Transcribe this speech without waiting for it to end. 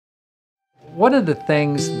One of the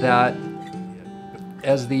things that,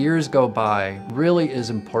 as the years go by, really is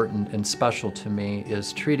important and special to me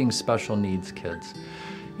is treating special needs kids.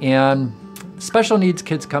 And special needs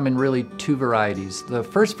kids come in really two varieties. The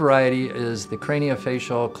first variety is the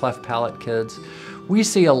craniofacial cleft palate kids. We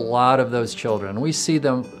see a lot of those children. We see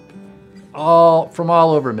them from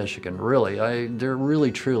all over Michigan, really. They're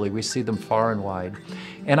really, truly, we see them far and wide.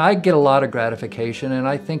 And I get a lot of gratification, and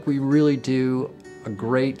I think we really do a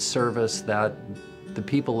great service that the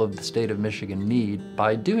people of the state of Michigan need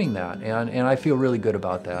by doing that. And I feel really good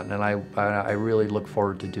about that, and I really look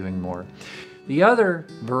forward to doing more. The other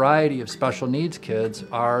variety of special needs kids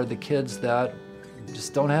are the kids that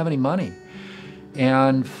just don't have any money.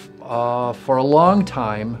 And for a long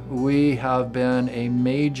time, we have been a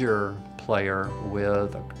major player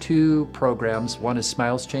with two programs. One is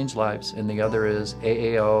Smiles Change Lives, and the other is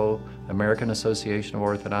AAO, American Association of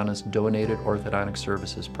Orthodontists, Donated Orthodontic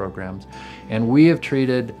Services programs. And we have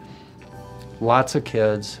treated lots of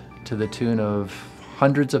kids to the tune of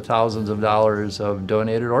hundreds of thousands of dollars of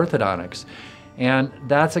donated orthodontics. And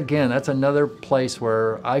that's another place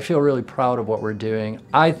where I feel really proud of what we're doing.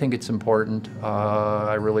 I think it's important.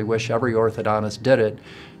 I really wish every orthodontist did it.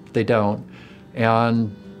 They don't.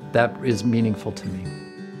 And that is meaningful to me.